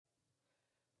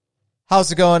How's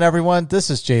it going, everyone? This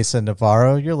is Jason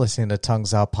Navarro. You're listening to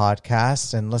Tongues Out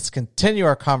Podcast, and let's continue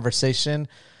our conversation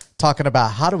talking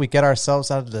about how do we get ourselves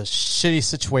out of the shitty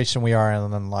situation we are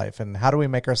in life, and how do we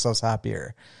make ourselves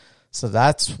happier. So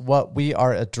that's what we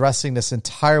are addressing this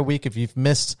entire week. If you've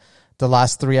missed the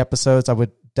last 3 episodes, I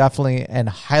would definitely and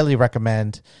highly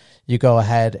recommend you go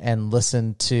ahead and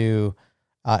listen to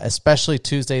especially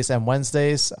Tuesdays and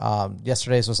Wednesdays.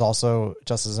 Yesterday's was also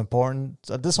just as important.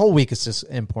 So this whole week is just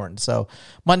important. So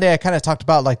Monday, I kind of talked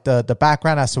about like the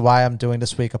background as to why I'm doing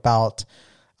this week, about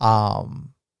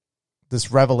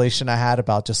this revelation I had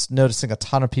about just noticing a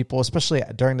ton of people, especially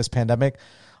during this pandemic,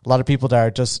 a lot of people that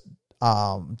are just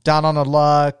down on their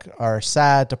luck, are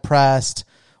sad, depressed,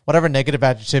 whatever negative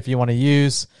adjective you want to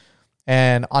use.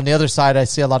 And on the other side, I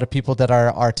see a lot of people that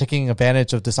are taking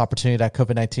advantage of this opportunity that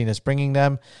COVID-19 is bringing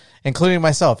them, including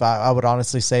myself. I would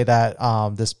honestly say that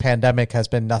this pandemic has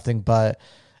been nothing but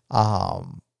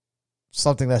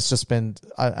something that's just been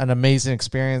an amazing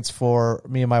experience for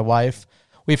me and my wife.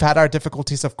 We've had our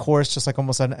difficulties, of course, just like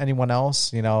almost anyone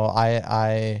else. You know,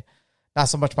 I not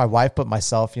so much my wife, but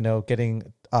myself, you know,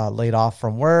 getting laid off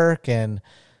from work and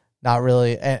not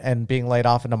really, and being laid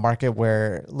off in a market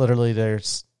where literally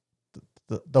there's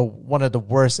the one of the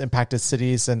worst impacted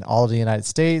cities in all of the United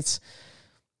States.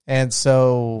 And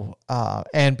so,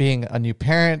 and being a new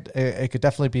parent, it could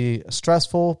definitely be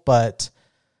stressful, but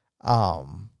I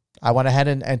went ahead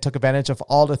and took advantage of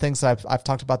all the things that I've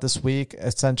talked about this week.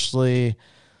 Essentially,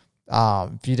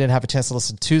 if you didn't have a chance to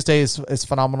listen, Tuesdays is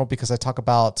phenomenal because I talk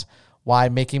about why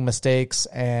making mistakes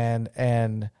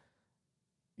and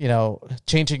you know,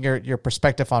 changing your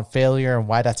perspective on failure and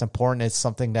why that's important is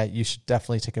something that you should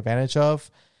definitely take advantage of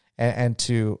and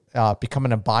to become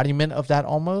an embodiment of that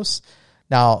almost.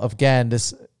 Now, again,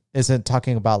 this isn't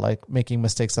talking about like making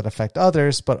mistakes that affect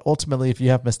others, but ultimately if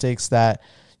you have mistakes that,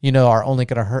 you know, are only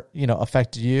going to hurt, you know,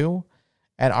 affect you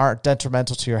and aren't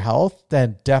detrimental to your health,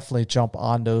 then definitely jump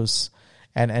on those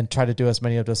and try to do as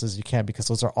many of those as you can, because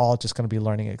those are all just going to be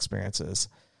learning experiences.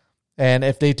 And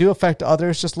if they do affect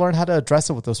others, just learn how to address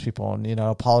it with those people and, you know,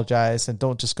 apologize, and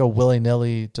don't just go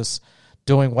willy-nilly just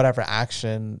doing whatever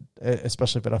action,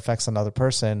 especially if it affects another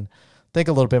person. Think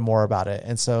a little bit more about it.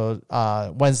 And so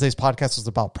Wednesday's podcast was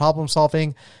about problem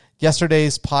solving.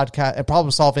 Yesterday's podcast and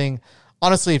problem solving,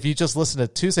 honestly, if you just listen to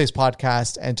Tuesday's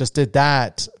podcast and just did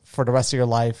that for the rest of your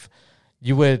life,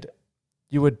 you would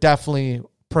definitely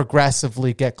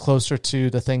progressively get closer to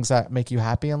the things that make you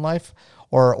happy in life,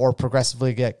 or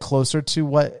progressively get closer to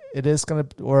what it is going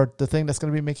to, or the thing that's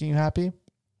going to be making you happy.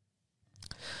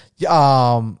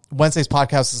 Wednesday's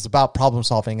podcast is about problem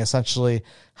solving, essentially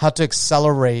how to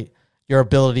accelerate your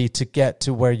ability to get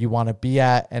to where you want to be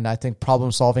at. And I think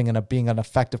problem solving and being an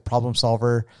effective problem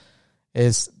solver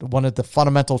is one of the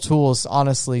fundamental tools,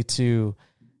 honestly, to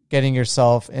getting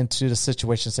yourself into the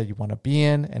situations that you want to be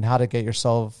in, and how to get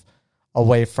yourself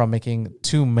away from making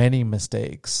too many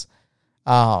mistakes.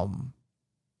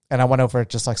 And I went over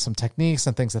just like some techniques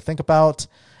and things to think about.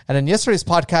 And in yesterday's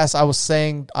podcast, I was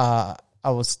saying, I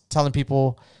was telling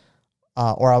people,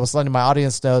 or I was letting my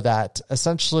audience know that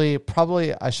essentially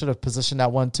probably I should have positioned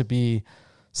that one to be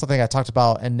something I talked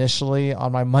about initially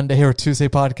on my Monday or Tuesday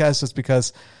podcast, just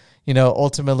because, you know,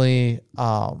 ultimately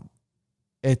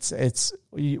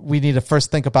we need to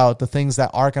first think about the things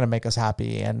that are going to make us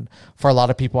happy. And for a lot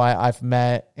of people I've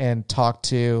met and talked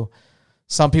to,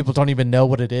 some people don't even know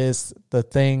what it is, the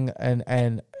thing,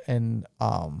 and you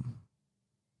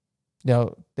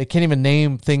know, they can't even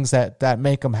name things that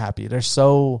make them happy. They're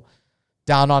so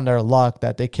down on their luck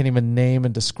that they can't even name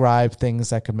and describe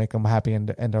things that could make them happy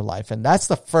in their life. And that's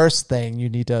the first thing you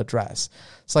need to address.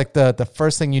 It's like the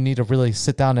first thing you need to really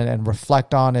sit down and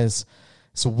reflect on is,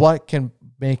 so what can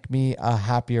make me a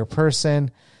happier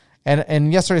person? And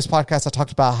in yesterday's podcast, I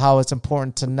talked about how it's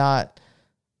important to not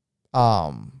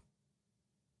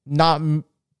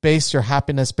base your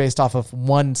happiness based off of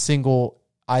one single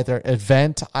either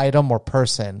event, item, or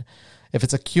person. If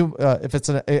it's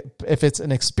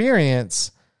an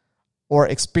experience or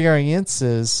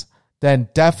experiences, then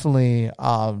definitely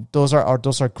those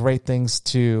are great things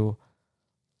to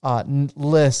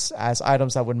list as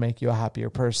items that would make you a happier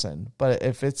person. But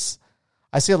if it's,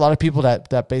 I see a lot of people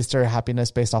that base their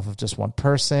happiness based off of just one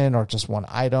person or just one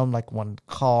item, like one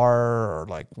car or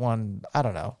like one, I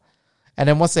don't know. And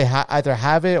then once they either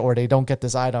have it or they don't get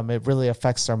this item, it really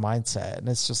affects their mindset. And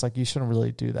it's just like, you shouldn't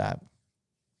really do that.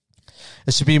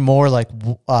 It should be more like,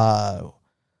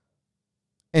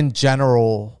 in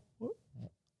general,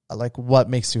 like what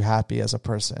makes you happy as a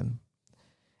person.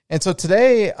 And so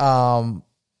today,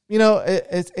 you know,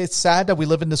 it's sad that we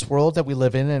live in this world that we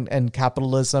live in, and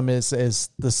capitalism is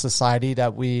the society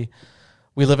that we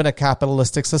we live in a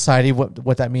capitalistic society.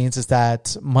 What that means is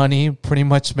that money pretty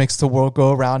much makes the world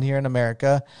go around here in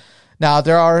America. Now,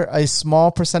 there are a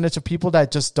small percentage of people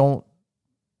that just don't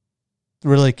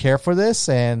really care for this,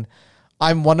 and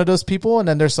I'm one of those people. And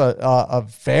then there's a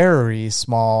very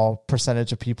small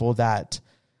percentage of people that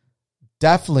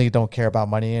definitely don't care about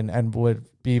money and would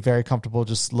be very comfortable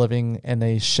just living in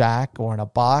a shack or in a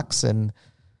box. And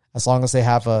as long as they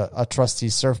have a trusty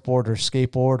surfboard or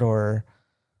skateboard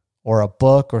or a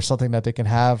book or something that they can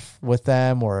have with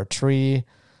them or a tree,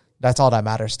 that's all that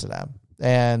matters to them.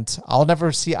 And I'll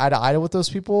never see eye to eye with those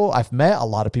people. I've met a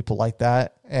lot of people like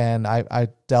that, and I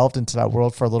delved into that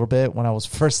world for a little bit when I was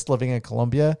first living in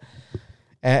Colombia.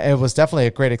 And it was definitely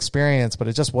a great experience, but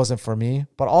it just wasn't for me.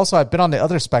 But also, I've been on the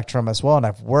other spectrum as well, and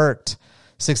I've worked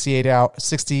 60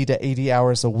 to 80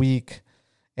 hours a week.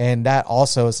 And that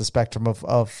also is a spectrum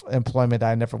of employment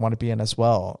I never want to be in as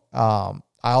well. I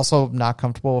also am not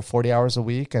comfortable with 40 hours a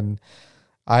week. And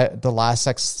the last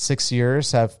 6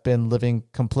 years have been living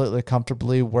completely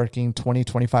comfortably, working 20,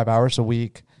 25 hours a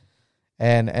week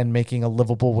and making a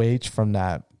livable wage from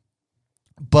that.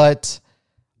 But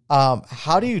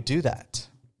how do you do that?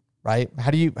 Right? How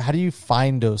do you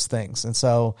find those things? And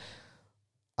so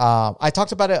I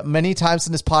talked about it many times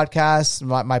in this podcast.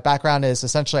 My background is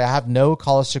essentially I have no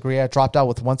college degree. I dropped out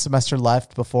with one semester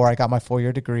left before I got my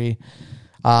 4-year degree.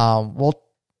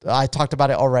 I talked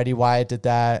about it already, why I did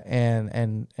that.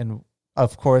 And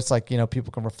of course, like,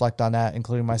 people can reflect on that,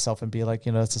 including myself, and be like,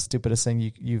 it's the stupidest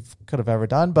thing you could have ever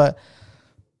done. But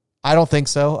I don't think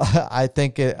so. I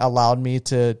think it allowed me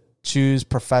to choose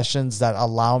professions that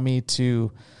allow me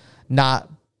to not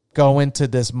go into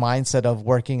this mindset of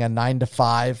working a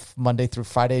 9-to-5 Monday through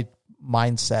Friday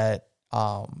mindset,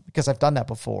 because I've done that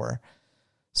before.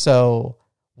 So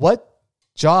what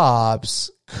jobs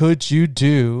could you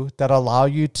do that allow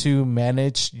you to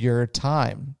manage your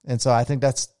time? And so I think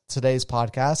that's today's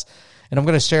podcast. And I'm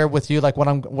going to share with you like what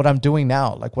I'm doing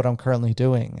now, like what I'm currently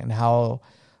doing, and how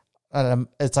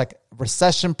it's like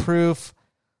recession proof.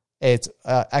 It's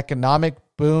economic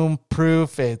boom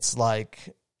proof. It's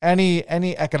like any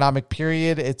economic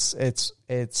period, it's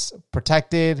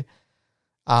protected.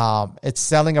 It's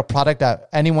selling a product that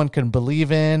anyone can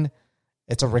believe in.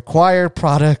 It's a required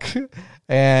product.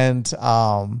 And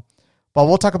but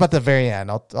we'll talk about the very end.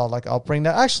 I'll bring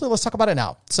that. Actually, let's talk about it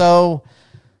now. So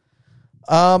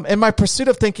in my pursuit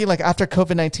of thinking, like after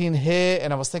COVID-19 hit,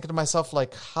 and I was thinking to myself,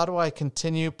 like, how do I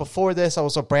continue? Before this, I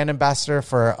was a brand ambassador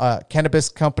for a cannabis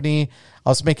company. I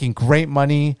was making great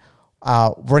money,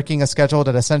 working a schedule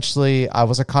that essentially I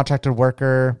was a contracted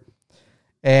worker,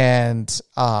 and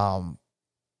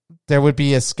there would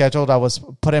be a schedule that was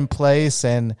put in place,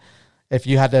 and if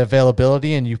you had the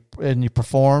availability and you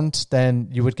performed, then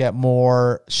you would get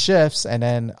more shifts. And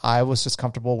then I was just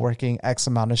comfortable working X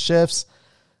amount of shifts,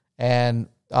 and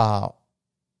the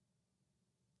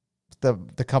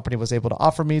company was able to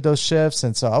offer me those shifts,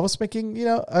 and so I was making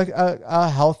a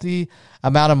healthy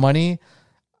amount of money,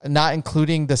 not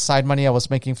including the side money I was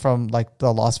making from like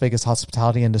the Las Vegas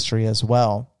hospitality industry as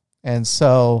well. And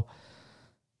so,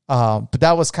 but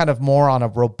that was kind of more on a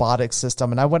robotic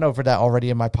system. And I went over that already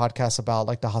in my podcast about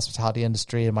like the hospitality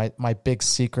industry and my big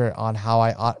secret on how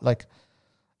I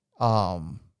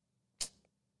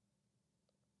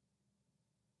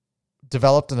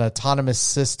developed an autonomous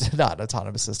system, not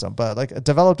autonomous system, but like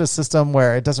developed a system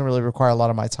where it doesn't really require a lot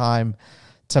of my time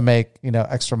to make,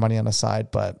 extra money on the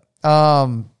side. But,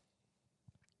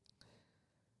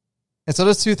 and so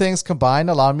those two things combined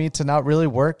allowed me to not really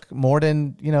work more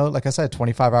than, like I said,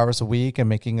 25 hours a week and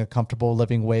making a comfortable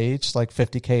living wage, like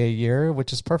 $50K a year,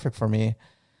 which is perfect for me.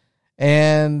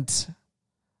 And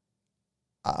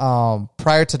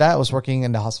prior to that, I was working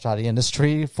in the hospitality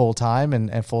industry full time,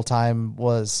 and full time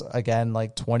was again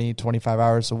like 20, 25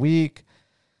 hours a week.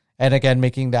 And again,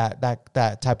 making that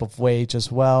type of wage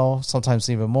as well,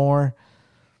 sometimes even more.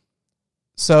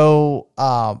 So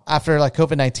after like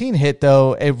COVID-19 hit,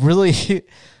 though, it really,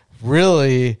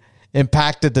 really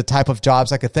impacted the type of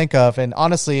jobs I could think of. And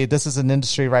honestly, this is an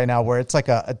industry right now where it's like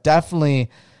a definitely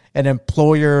an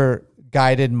employer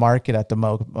guided market at the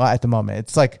moment.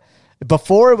 It's like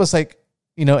before it was like,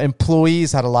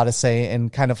 employees had a lot of say in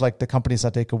kind of like the companies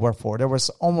that they could work for. There was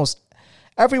almost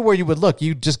everywhere you would look,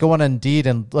 you just go on Indeed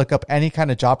and look up any kind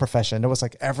of job profession. There was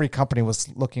like every company was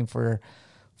looking for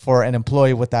an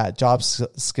employee with that job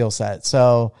skill set.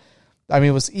 So, I mean,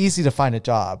 it was easy to find a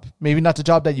job. Maybe not the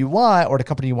job that you want or the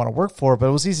company you want to work for, but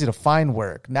it was easy to find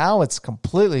work. Now it's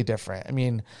completely different. I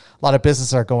mean, a lot of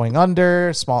businesses are going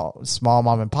under, small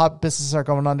mom and pop businesses are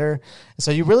going under. And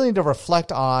so you really need to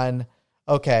reflect on,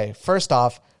 okay, first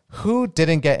off, who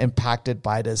didn't get impacted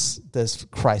by this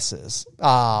crisis?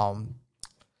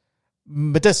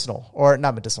 Medicine.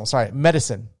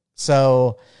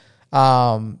 So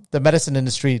the medicine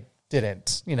industry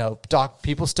didn't.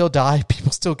 People still die,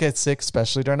 people still get sick,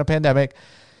 especially during a pandemic.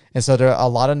 And so there are a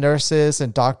lot of nurses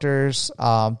and doctors.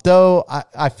 Though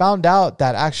I found out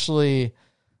that actually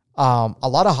a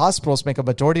lot of hospitals make a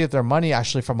majority of their money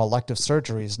actually from elective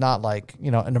surgeries, not like,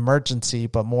 an emergency,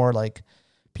 but more like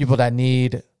people that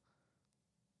need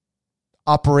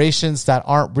operations that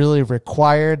aren't really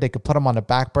required. They could put them on the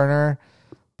back burner.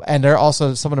 And they're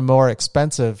also some of the more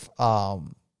expensive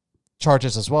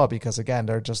charges as well, because again,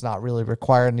 they're just not really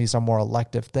required. And these are more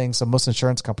elective things. So most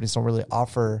insurance companies don't really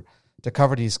offer to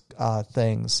cover these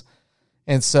things.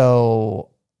 And so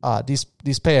these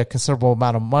pay a considerable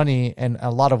amount of money and a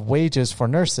lot of wages for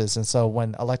nurses. And so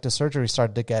when elective surgery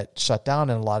started to get shut down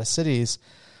in a lot of cities,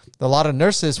 a lot of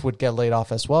nurses would get laid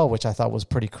off as well, which I thought was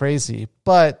pretty crazy.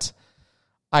 But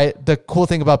the cool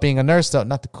thing about being a nurse, though,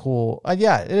 not the cool,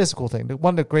 yeah, it is a cool thing.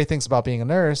 One of the great things about being a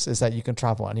nurse is that you can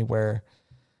travel anywhere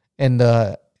in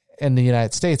the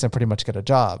United States and pretty much get a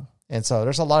job. And so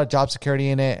there's a lot of job security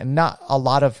in it and not a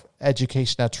lot of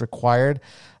education that's required.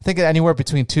 I think anywhere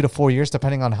between 2 to 4 years,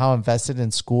 depending on how invested in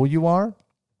school you are.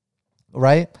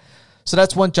 Right. So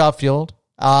that's one job field.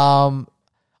 Another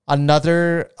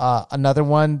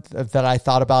one that I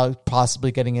thought about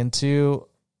possibly getting into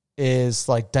is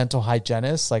like dental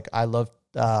hygienist. Like I love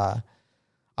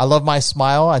my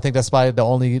smile. I think that's probably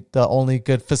the only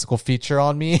good physical feature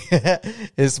on me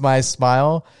is my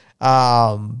smile.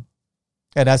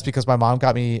 And that's because my mom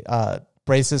got me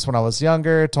braces when I was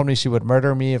younger, told me she would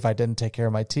murder me if I didn't take care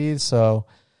of my teeth. So,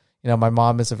 my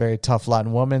mom is a very tough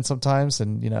Latin woman sometimes,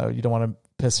 and, you don't want to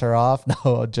piss her off.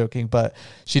 No, I'm joking, but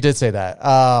she did say that.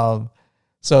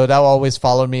 So that always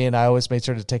followed me, and I always made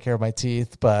sure to take care of my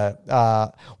teeth. But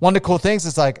one of the cool things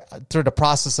is like through the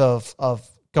process of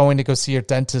going to go see your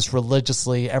dentist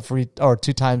religiously 2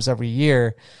 times every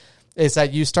year is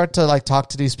that you start to like talk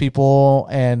to these people.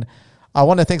 And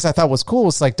one of the things I thought was cool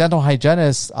was like dental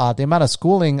hygienists, the amount of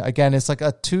schooling, again, it's like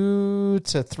a 2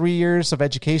 to 3 years of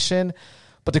education.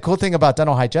 But the cool thing about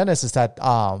dental hygienists is that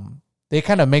they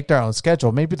kind of make their own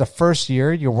schedule. Maybe the first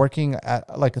year you're working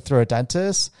through a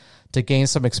dentist to gain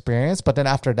some experience. But then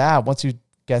after that, once you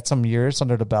get some years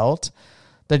under the belt,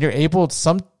 then you're able to,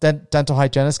 some dental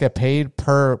hygienists get paid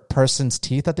per person's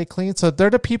teeth that they clean. So they're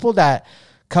the people that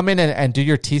come in and do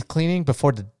your teeth cleaning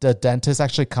before the dentist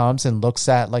actually comes and looks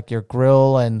at like your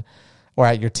grill or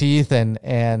at your teeth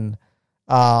and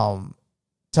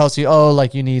tells you, oh,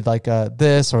 like you need like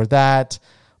this or that.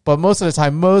 But most of the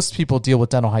time, most people deal with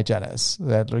dental hygienists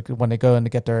that like, when they go in to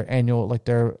get their annual, like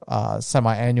their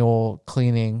semi-annual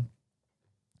cleaning.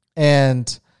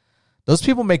 And those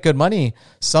people make good money.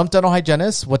 Some dental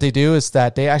hygienists, what they do is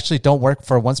that they actually don't work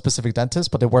for one specific dentist,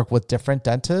 but they work with different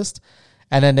dentists.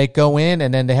 And then they go in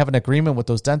and then they have an agreement with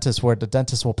those dentists where the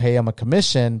dentist will pay them a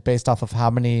commission based off of how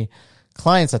many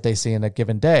clients that they see in a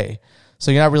given day.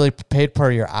 So you're not really paid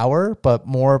per your hour, but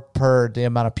more per the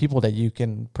amount of people that you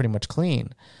can pretty much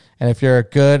clean. And if you're a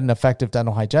good and effective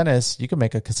dental hygienist, you can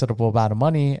make a considerable amount of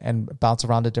money and bounce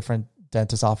around a different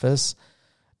dentist office.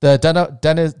 The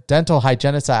dental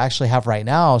hygienist I actually have right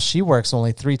now, she works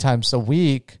only 3 times a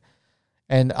week.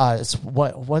 And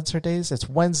what's her days? It's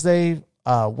Wednesday,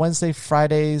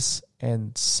 Fridays,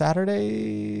 and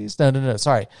Saturdays. No,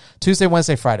 sorry. Tuesday,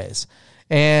 Wednesday, Fridays.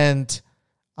 And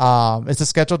it's a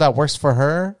schedule that works for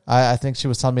her. I think she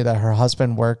was telling me that her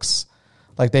husband works,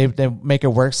 like they make it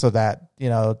work so that,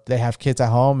 they have kids at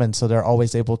home. And so they're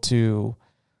always able to,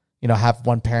 have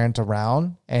one parent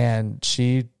around, and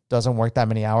she doesn't work that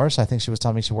many hours. I think she was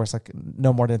telling me she works like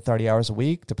no more than 30 hours a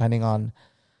week, depending on,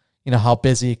 how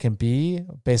busy it can be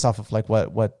based off of like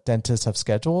what dentists have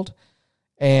scheduled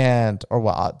or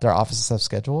what their offices have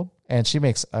scheduled. And she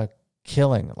makes a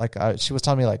killing. Like she was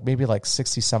telling me like maybe like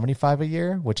 60, 75 a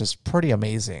year, which is pretty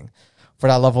amazing for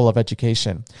that level of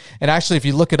education. And actually, if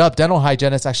you look it up, dental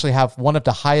hygienists actually have one of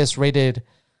the highest rated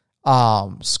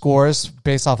scores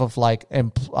based off of like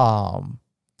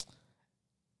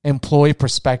employee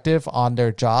perspective on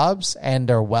their jobs and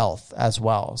their wealth as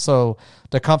well. So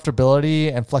the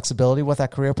comfortability and flexibility with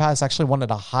that career path is actually one of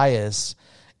the highest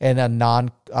in a non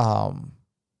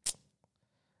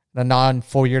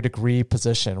 4-year degree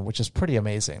position, which is pretty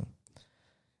amazing.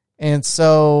 And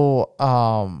so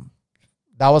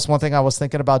that was one thing I was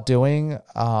thinking about doing.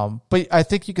 But I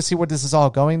think you can see where this is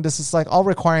all going. This is like all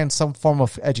requiring some form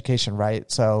of education, right?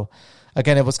 So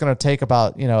again, it was going to take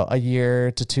about, a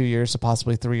year to 2 years to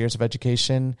possibly 3 years of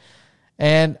education.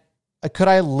 And could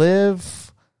I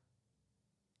live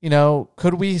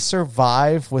could we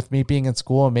survive with me being in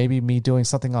school and maybe me doing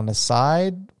something on the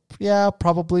side? Yeah,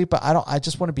 probably. But I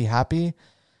just want to be happy.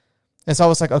 And so I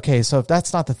was like, okay, so if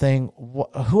that's not the thing,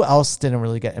 who else didn't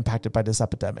really get impacted by this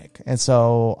epidemic? And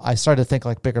so I started to think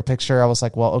like bigger picture. I was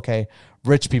like, well, okay,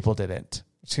 rich people didn't.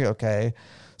 Okay.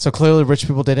 So clearly rich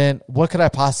people didn't. What could I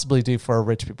possibly do for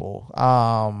rich people?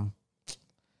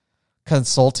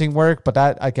 Consulting work, but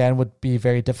that again would be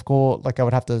very difficult. Like I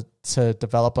would have to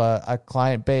develop a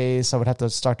client base. I would have to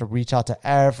start to reach out to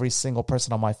every single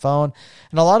person on my phone.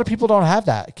 And a lot of people don't have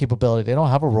that capability. They don't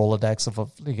have a Rolodex of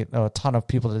a ton of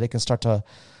people that they can start to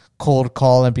cold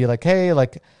call and be like, hey,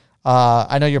 like,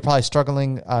 I know you're probably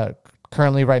struggling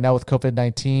currently right now with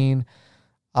COVID-19.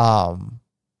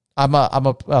 I'm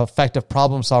a effective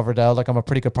problem solver though. Like I'm a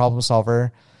pretty good problem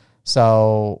solver.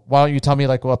 So why don't you tell me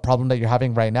like what problem that you're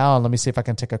having right now, and let me see if I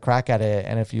can take a crack at it.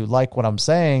 And if you like what I'm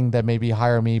saying, then maybe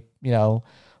hire me,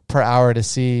 per hour to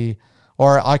see,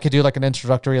 or I could do like an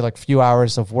introductory, like few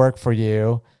hours of work for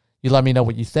you. You let me know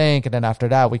what you think. And then after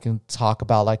that, we can talk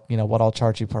about like, what I'll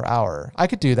charge you per hour. I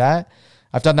could do that.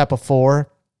 I've done that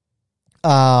before.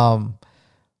 But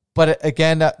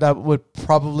again, that would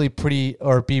probably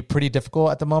be pretty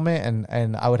difficult at the moment.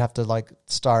 And I would have to like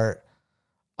start,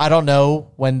 I don't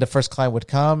know when the first client would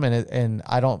come, and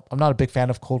I'm not a big fan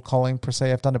of cold calling per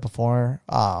se. I've done it before,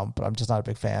 but I'm just not a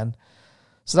big fan.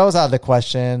 So that was out of the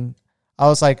question. I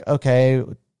was like, okay,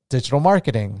 digital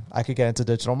marketing. I could get into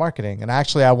digital marketing. And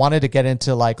actually I wanted to get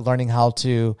into like learning how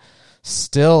to,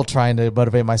 still trying to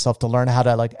motivate myself to learn how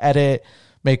to like edit,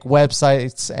 make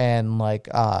websites and like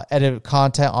edit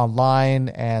content online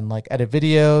and like edit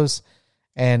videos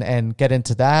and get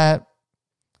into that.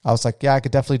 I was like, yeah, I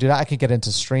could definitely do that. I could get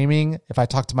into streaming. If I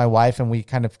talk to my wife and we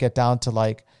kind of get down to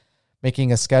like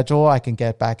making a schedule, I can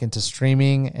get back into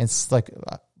streaming. And it's like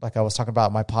I was talking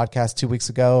about my podcast 2 weeks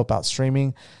ago about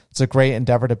streaming. It's a great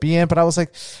endeavor to be in. But I was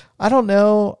like, I don't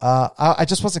know. I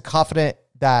just wasn't confident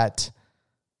that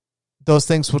those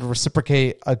things would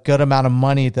reciprocate a good amount of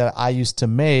money that I used to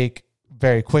make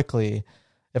very quickly.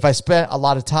 If I spent a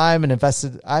lot of time and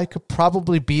invested, I could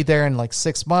probably be there in like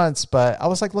 6 months, but I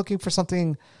was like looking for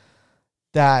something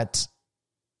that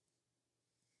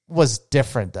was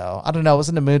different though. I don't know. I was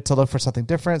in the mood to look for something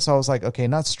different. So I was like, okay,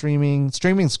 not streaming.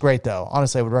 Streaming's great though.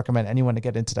 Honestly, I would recommend anyone to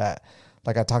get into that.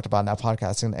 Like I talked about in that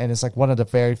podcast. And it's like one of the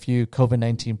very few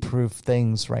COVID-19 proof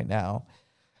things right now.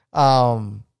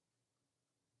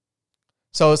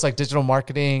 So it's like digital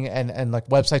marketing and like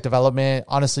website development.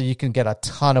 Honestly, you can get a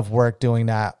ton of work doing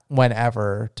that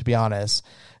whenever, to be honest.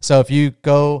 So if you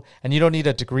go, and you don't need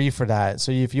a degree for that.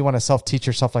 So if you want to self-teach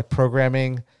yourself like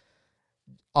programming,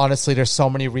 honestly, there's so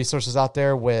many resources out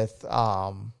there with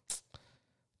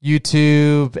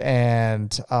YouTube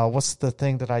and what's the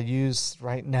thing that I use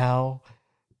right now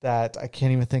that I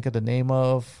can't even think of the name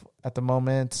of at the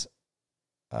moment.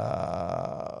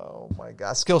 Oh my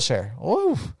God, Skillshare.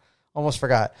 Oh, almost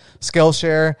forgot.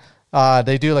 Skillshare.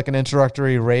 They do like an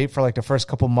introductory rate for like the first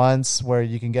couple months where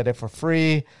you can get it for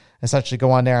free. Essentially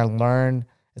go on there and learn.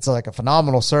 It's like a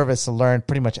phenomenal service to learn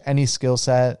pretty much any skill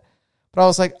set. But I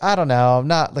was like, I don't know. I'm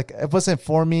not like, it wasn't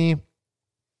for me.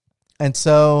 And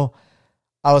so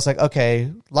I was like,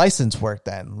 okay, license work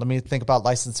then. Let me think about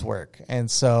license work. And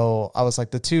so I was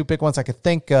like, the two big ones I could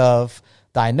think of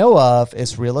that I know of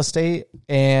is real estate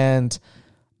and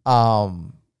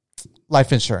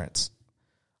life insurance.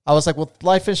 I was like, well,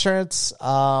 life insurance,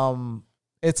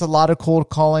 it's a lot of cold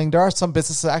calling. There are some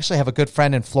businesses. I actually have a good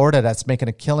friend in Florida that's making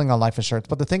a killing on life insurance.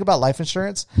 But the thing about life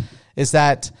insurance is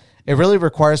that it really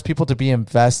requires people to be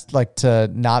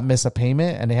to not miss a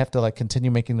payment, and they have to like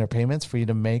continue making their payments for you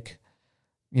to make,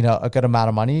 a good amount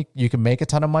of money. You can make a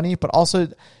ton of money, but also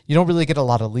you don't really get a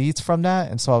lot of leads from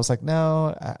that. And so I was like,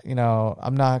 no, I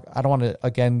don't want to,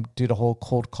 again, do the whole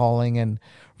cold calling and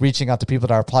reaching out to people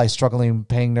that are probably struggling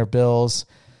paying their bills.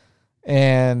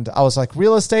 And I was like,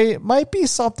 real estate might be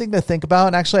something to think about.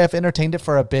 And actually I've entertained it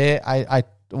for a bit. I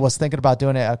was thinking about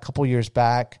doing it a couple years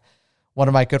back. One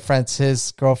of my good friends,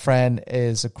 his girlfriend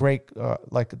is a great,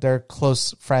 they're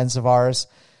close friends of ours.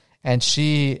 And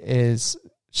she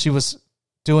was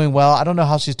doing well. I don't know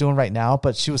how she's doing right now,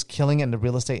 but she was killing it in the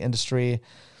real estate industry.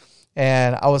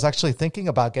 And I was actually thinking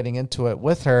about getting into it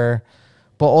with her,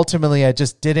 but ultimately I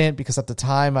just didn't, because at the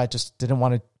time I just didn't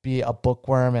want to be a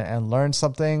bookworm and learn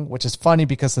something, which is funny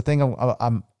because the thing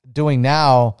I'm doing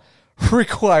now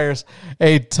requires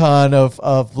a ton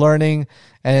of learning,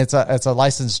 and it's a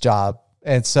licensed job.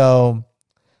 And so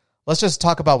let's just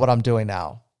talk about what I'm doing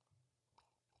now.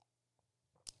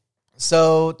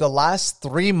 So the last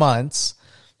 3 months,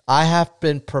 I have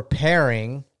been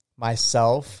preparing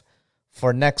myself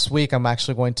for next week, I'm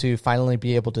actually going to finally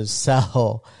be able to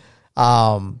sell.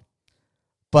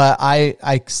 But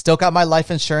I still got my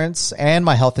life insurance and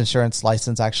my health insurance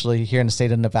license actually here in the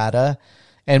state of Nevada.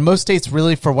 And most states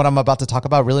really, for what I'm about to talk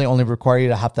about, really only require you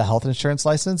to have the health insurance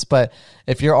license. But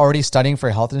if you're already studying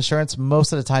for health insurance,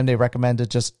 most of the time they recommend to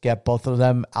just get both of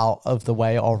them out of the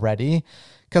way already.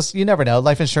 Because you never know.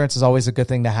 Life insurance is always a good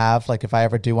thing to have. Like if I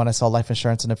ever do want to sell life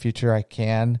insurance in the future, I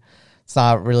can. It's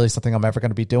not really something I'm ever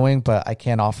going to be doing, but I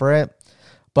can offer it.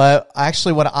 But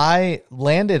actually what I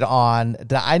landed on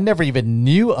that I never even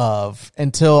knew of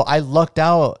until I looked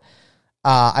out,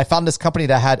 I found this company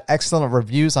that had excellent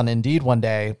reviews on Indeed one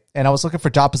day, and I was looking for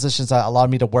job positions that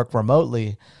allowed me to work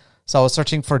remotely. So I was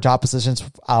searching for job positions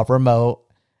remote,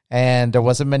 and there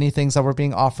wasn't many things that were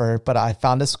being offered, but I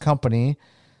found this company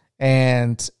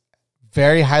and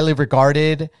very highly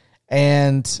regarded.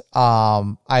 And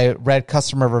I read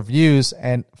customer reviews,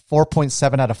 and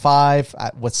 4.7 out of 5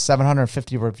 with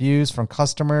 750 reviews from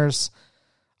customers,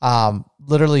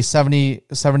 literally 70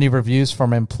 reviews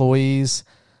from employees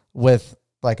with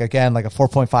like a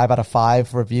 4.5 out of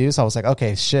 5 reviews. I was like,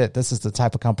 okay, shit, this is the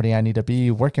type of company I need to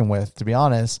be working with, to be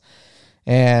honest.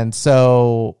 And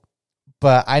so,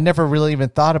 but I never really even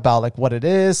thought about like what it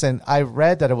is. And I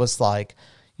read that it was like,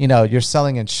 you know, you're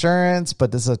selling insurance,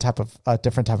 but this is a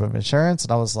different type of insurance.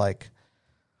 And I was like,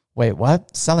 wait,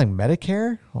 what? Selling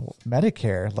Medicare?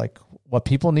 Medicare, like what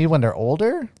people need when they're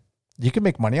older? You can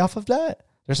make money off of that?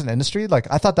 There's an industry? Like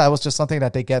I thought that was just something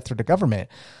that they get through the government.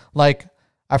 Like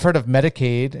I've heard of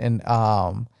Medicaid, and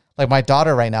like my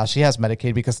daughter right now, she has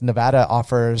Medicaid because Nevada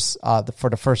offers for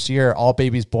the first year, all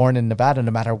babies born in Nevada,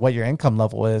 no matter what your income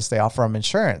level is, they offer them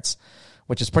insurance,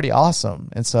 which is pretty awesome.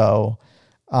 And so,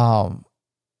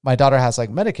 my daughter has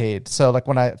like Medicaid. So like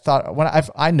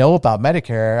I know about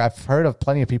Medicare, I've heard of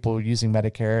plenty of people using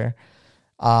Medicare.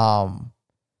 But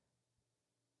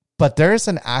there's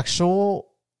an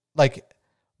actual, like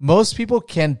most people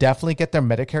can definitely get their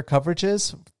Medicare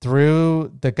coverages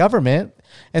through the government.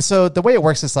 And so the way it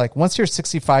works is like, once you're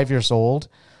 65 years old,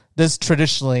 this is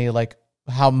traditionally like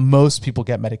how most people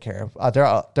get Medicare.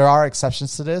 There are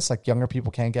exceptions to this, like younger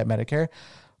people can get Medicare,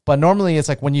 but normally it's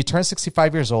like when you turn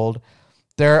 65 years old,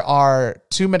 there are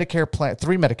three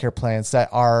Medicare plans that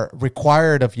are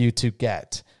required of you to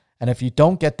get. And if you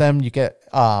don't get them, you get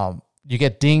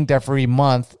dinged every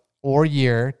month or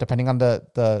year, depending on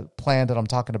the plan that I'm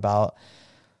talking about.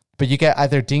 But you get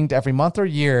either dinged every month or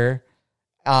year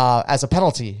as a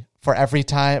penalty for every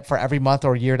month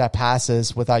or year that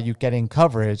passes without you getting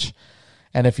coverage.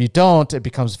 And if you don't, it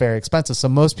becomes very expensive. So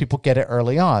most people get it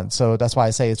early on. So that's why I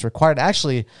say it's required.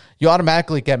 Actually, you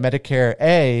automatically get Medicare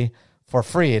A for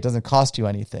free. It doesn't cost you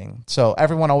anything. So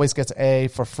everyone always gets A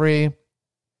for free.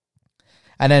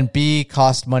 And then B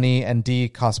costs money and D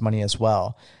costs money as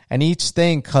well. And each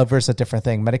thing covers a different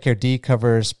thing. Medicare D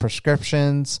covers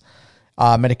prescriptions.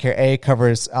 Medicare A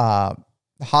covers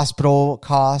hospital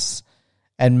costs.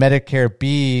 And Medicare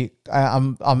B,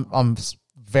 I'm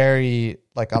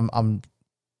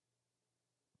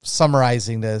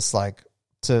summarizing this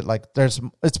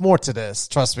it's more to this,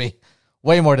 trust me.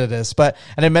 Way more to this, and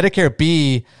then Medicare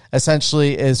B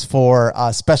essentially is for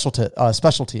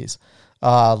specialties,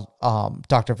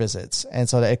 doctor visits, and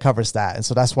so it covers that, and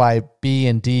so that's why B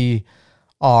and D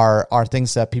are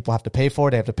things that people have to pay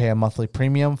for. They have to pay a monthly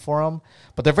premium for them,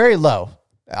 but they're very low.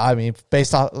 I mean,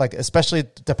 based on especially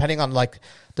depending on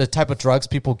the type of drugs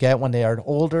people get when they are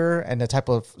older, and the type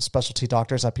of specialty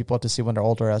doctors that people have to see when they're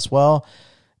older as well,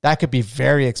 that could be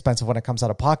very expensive when it comes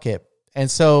out of pocket. And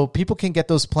so people can get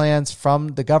those plans from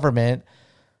the government,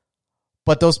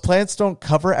 but those plans don't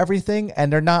cover everything,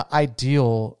 and they're not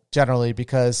ideal generally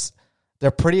because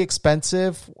they're pretty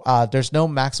expensive. There's no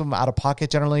maximum out of pocket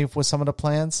generally with some of the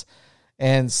plans.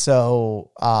 And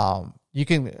so you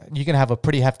can have a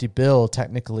pretty hefty bill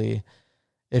technically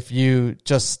if you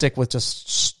just stick with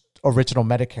just original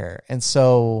Medicare. And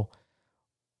so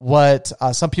what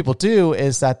some people do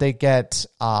is that they get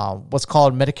what's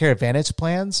called Medicare Advantage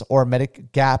plans or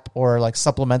Medigap or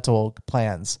supplemental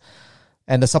plans.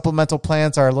 And the supplemental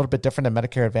plans are a little bit different than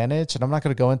Medicare Advantage. And I'm not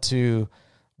going to go into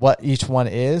what each one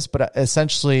is, but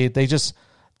essentially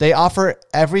they offer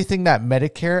everything that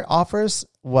Medicare offers,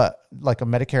 what like a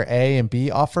Medicare A and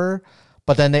B offer,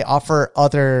 but then they offer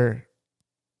other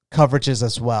coverages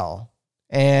as well.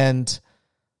 And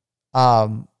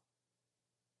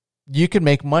you can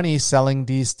make money selling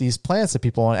these plans to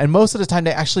people. And most of the time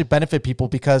they actually benefit people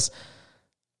because,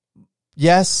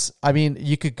 yes, I mean,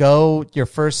 you could go your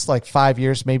first 5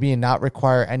 years maybe and not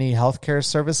require any healthcare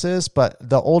services, but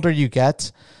the older you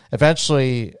get,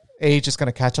 eventually age is going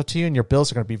to catch up to you and your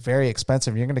bills are going to be very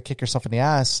expensive. You're going to kick yourself in the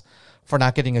ass for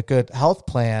not getting a good health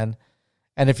plan.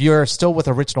 And if you're still with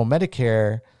original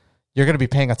Medicare, you're going to be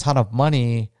paying a ton of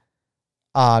money.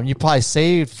 You probably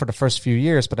saved for the first few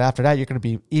years, but after that, you're going to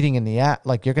be eating in the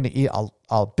like you're going to eat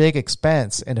a big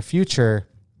expense in the future.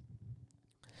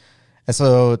 And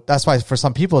so that's why for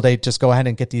some people, they just go ahead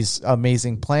and get these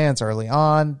amazing plans early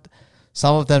on.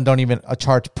 Some of them don't even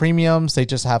charge premiums. They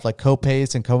just have like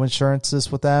co-pays and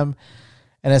co-insurances with them.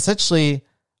 And essentially,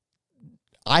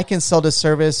 I can sell this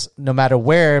service no matter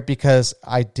where, because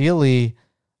ideally,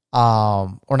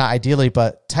 or not ideally,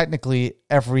 but technically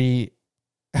every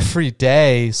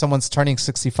day someone's turning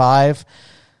 65,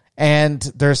 and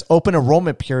there's open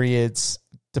enrollment periods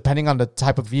depending on the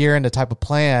type of year and the type of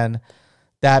plan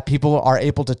that people are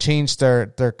able to change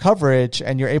their coverage,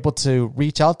 and you're able to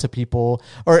reach out to people,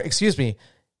 or excuse me,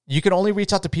 you can only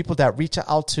reach out to people that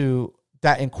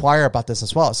that inquire about this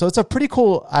as well. So it's a pretty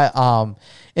cool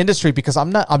industry, because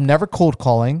I'm never cold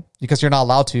calling, because you're not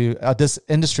allowed to. This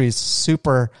industry is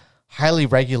super highly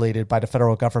regulated by the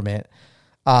federal government.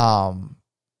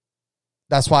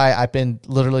 That's why I've been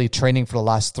literally training for the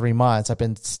last 3 months. I've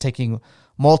been taking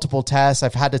multiple tests.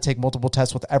 I've had to take multiple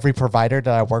tests with every provider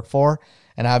that I work for.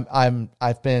 And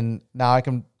I can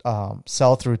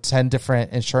sell through 10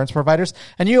 different insurance providers,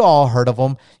 and you all heard of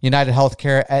them: United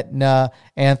Healthcare, Aetna,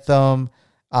 Anthem,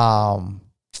 and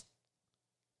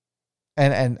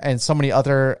so many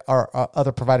other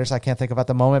providers I can't think of at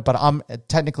the moment. But I'm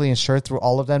technically insured through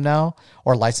all of them now,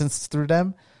 or licensed through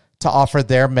them to offer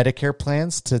their Medicare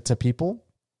plans to people.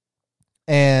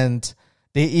 And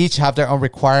they each have their own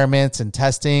requirements and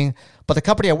testing. But the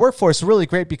company I work for is really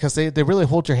great, because they really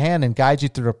hold your hand and guide you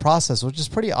through the process, which is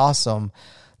pretty awesome.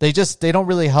 They don't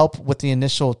really help with the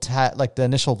initial the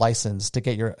initial license to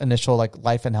get your initial like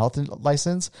life and health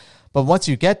license. But once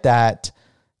you get that,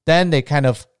 then they kind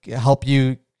of help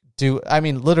you do, I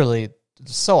mean, literally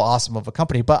so awesome of a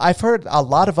company. But I've heard a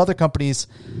lot of other companies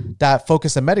that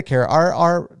focus on Medicare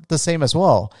are the same as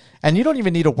well. And you don't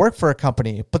even need to work for a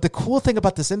company. But the cool thing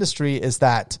about this industry is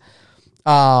that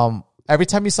every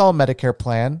time you sell a Medicare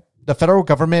plan, the federal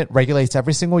government regulates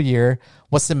every single year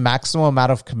what's the maximum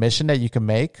amount of commission that you can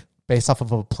make based off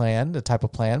of a plan, the type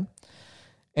of plan.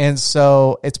 And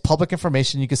so it's public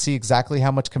information. You can see exactly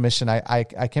how much commission I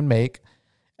can make.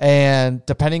 And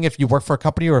depending if you work for a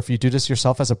company or if you do this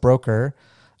yourself as a broker,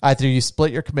 either you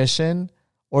split your commission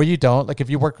or you don't. Like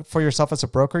if you work for yourself as a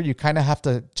broker, you kind of have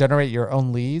to generate your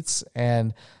own leads.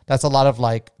 And that's a lot of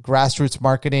like grassroots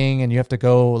marketing, and you have to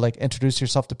go like introduce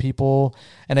yourself to people.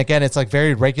 And again, it's like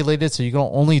very regulated, so you can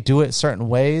only do it certain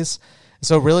ways.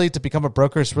 So really, to become a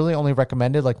broker is really only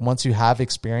recommended like once you have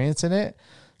experience in it.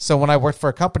 So when I worked for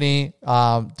a company,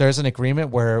 there's an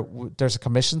agreement where there's a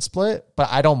commission split, but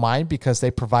I don't mind, because they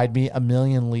provide me 1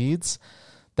 million leads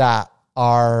that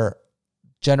are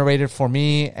generated for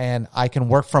me, and I can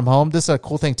work from home. This is a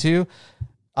cool thing too.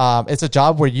 It's a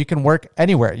job where you can work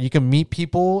anywhere. You can meet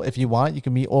people if you want. You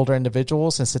can meet older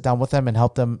individuals and sit down with them and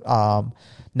help them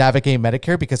navigate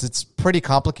Medicare, because it's pretty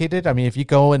complicated. I mean, if you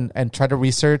go and try to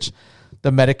research the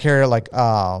Medicare,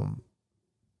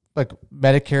 like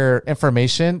Medicare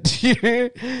information,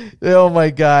 oh my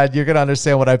God, you're going to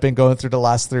understand what I've been going through the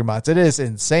last 3 months. It is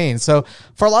insane. So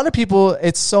for a lot of people,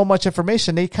 it's so much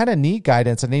information. They kind of need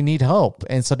guidance and they need help.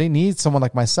 And so they need someone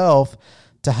like myself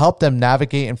to help them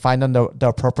navigate and find them the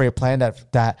appropriate plan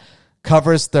that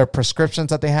covers their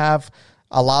prescriptions that they have,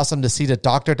 allows them to see the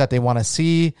doctor that they want to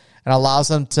see, and allows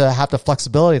them to have the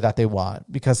flexibility that they want,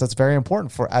 because that's very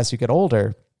important for as you get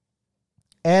older.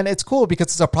 And it's cool because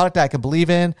it's a product that I can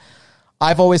believe in.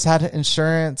 I've always had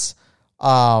insurance.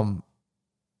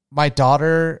 My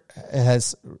daughter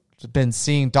has been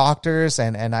seeing doctors,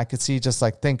 and I could see, just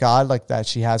like, thank God, like that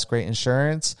she has great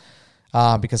insurance.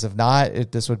 Because if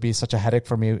not, this would be such a headache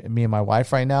for me and my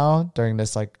wife right now during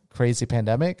this like crazy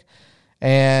pandemic.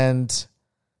 And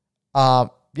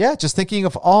just thinking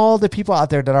of all the people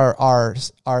out there that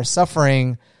are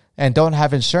suffering and don't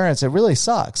have insurance, it really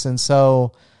sucks. And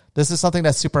so this is something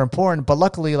that's super important. But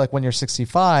luckily, like when you're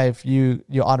 65, you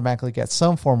automatically get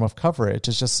some form of coverage.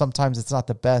 It's just sometimes it's not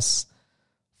the best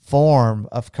form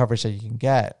of coverage that you can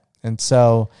get. And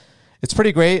so it's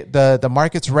pretty great. The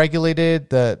market's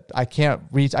regulated. I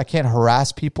can't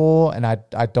harass people, and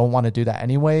I don't want to do that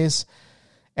anyways.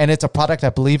 And it's a product I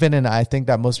believe in, and I think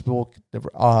that most people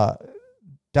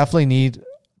definitely need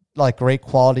like great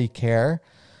quality care.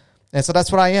 And so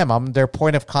that's what I am. I'm their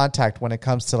point of contact when it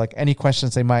comes to like any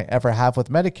questions they might ever have with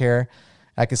Medicare.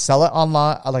 I could sell it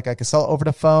online, like I could sell it over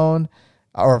the phone,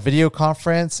 or a video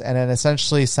conference, and then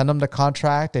essentially send them the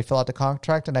contract. They fill out the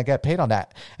contract, and I get paid on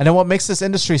that. And then what makes this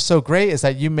industry so great is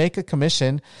that you make a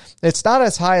commission. It's not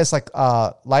as high as like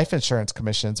life insurance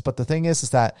commissions, but the thing is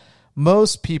that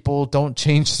most people don't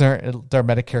change their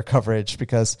Medicare coverage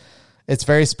because it's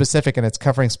very specific and it's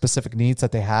covering specific needs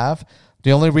that they have.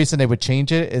 The only reason they would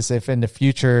change it is if in the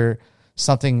future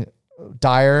something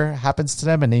dire happens to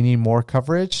them and they need more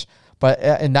coverage. But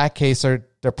in that case, they're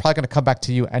probably going to come back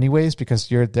to you anyways because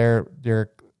you're their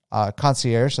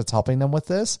concierge that's helping them with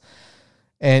this,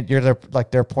 and you're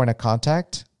their point of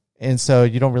contact. And so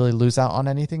you don't really lose out on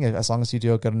anything as long as you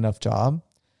do a good enough job.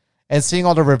 And seeing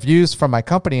all the reviews from my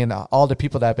company and all the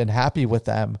people that have been happy with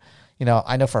them, you know,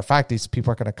 I know for a fact these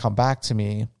people are going to come back to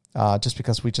me just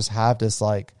because we just have this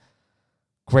like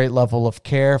great level of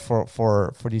care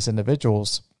for these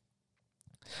individuals.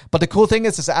 But the cool thing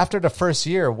is after the first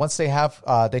year, once they have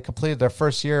they completed their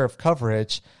first year of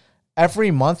coverage, every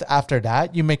month after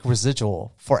that, you make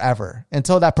residual forever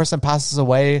until that person passes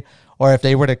away, or if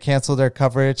they were to cancel their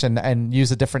coverage and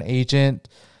use a different agent.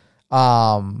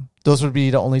 Those would be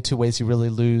the only two ways you really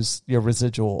lose your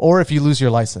residual, or if you lose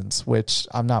your license, which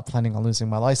I'm not planning on losing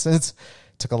my license.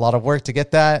 It took a lot of work to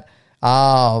get that.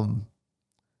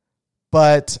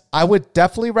 But I would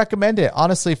definitely recommend it,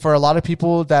 honestly, for a lot of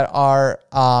people that are,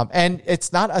 and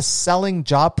it's not a selling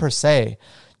job per se,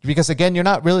 because again, you're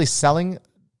not really selling.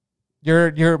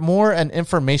 You're more an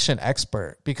information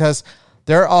expert, because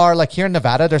there are, like here in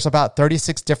Nevada, there's about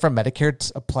 36 different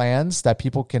Medicare plans that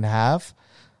people can have.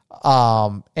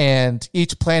 And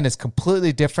each plan is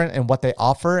completely different in what they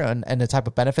offer and the type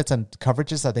of benefits and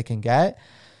coverages that they can get.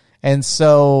 And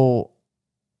so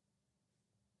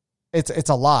it's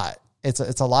a lot. It's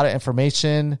a lot of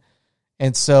information.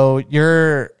 And so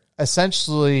you're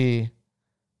essentially,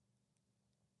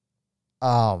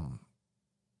 there's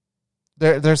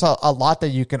a lot that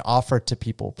you can offer to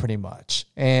people pretty much.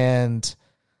 And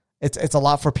it's a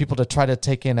lot for people to try to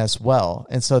take in as well.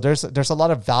 And so there's a lot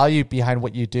of value behind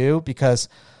what you do, because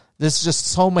there's just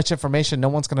so much information. No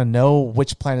one's going to know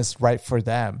which plan is right for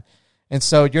them. And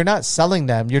so you're not selling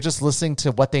them. You're just listening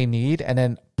to what they need and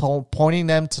then pointing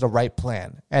them to the right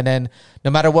plan. And then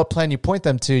no matter what plan you point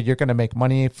them to, you're going to make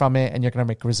money from it, and you're going to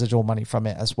make residual money from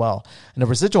it as well. And the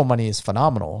residual money is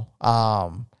phenomenal.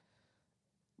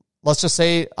 Let's just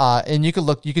say, and you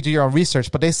could do your own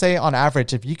research, but they say on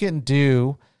average, if you can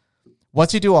do,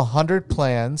 once you do 100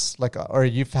 plans, or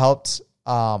you've helped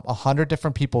 100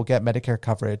 different people get Medicare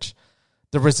coverage,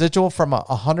 the residual from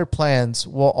 100 plans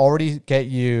will already get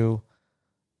you,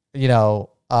 a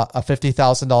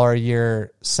 $50,000 a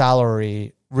year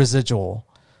salary residual,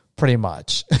 pretty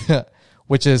much,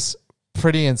 which is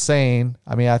pretty insane.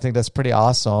 I mean, I think that's pretty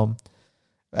awesome.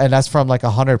 And that's from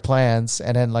 100 plans.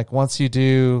 And then once you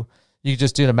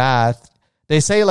just do the math, they say